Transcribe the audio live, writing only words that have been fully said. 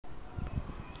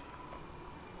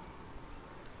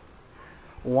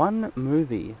One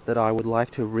movie that I would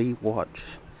like to re-watch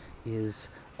is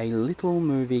a little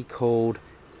movie called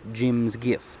Jim's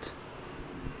Gift.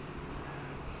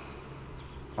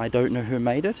 I don't know who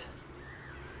made it.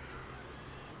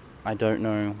 I don't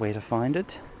know where to find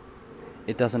it.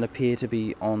 It doesn't appear to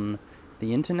be on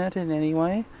the internet in any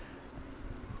way.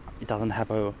 It doesn't have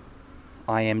a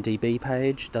IMDb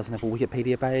page, doesn't have a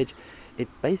Wikipedia page. It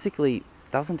basically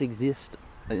doesn't exist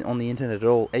on the internet at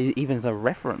all, even as a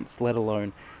reference, let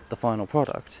alone the final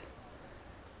product.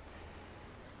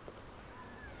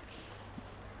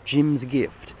 Jim's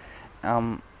Gift.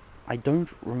 I don't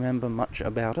remember much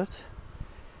about it,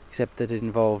 except that it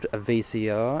involved a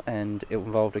VCR and it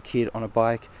involved a kid on a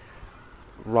bike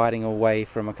riding away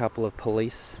from a couple of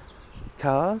police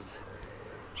cars,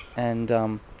 and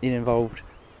it involved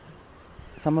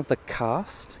some of the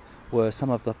cast were some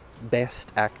of the best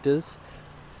actors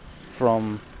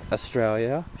from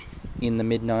Australia in the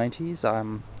mid-90s.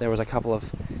 There was a couple of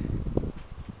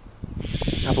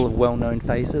well-known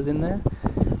faces in there.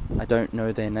 I don't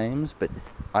know their names, but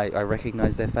I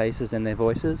recognise their faces and their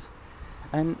voices.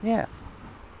 And yeah,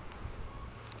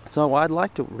 so I'd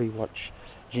like to rewatch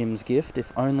Jim's Gift if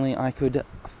only I could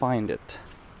find it.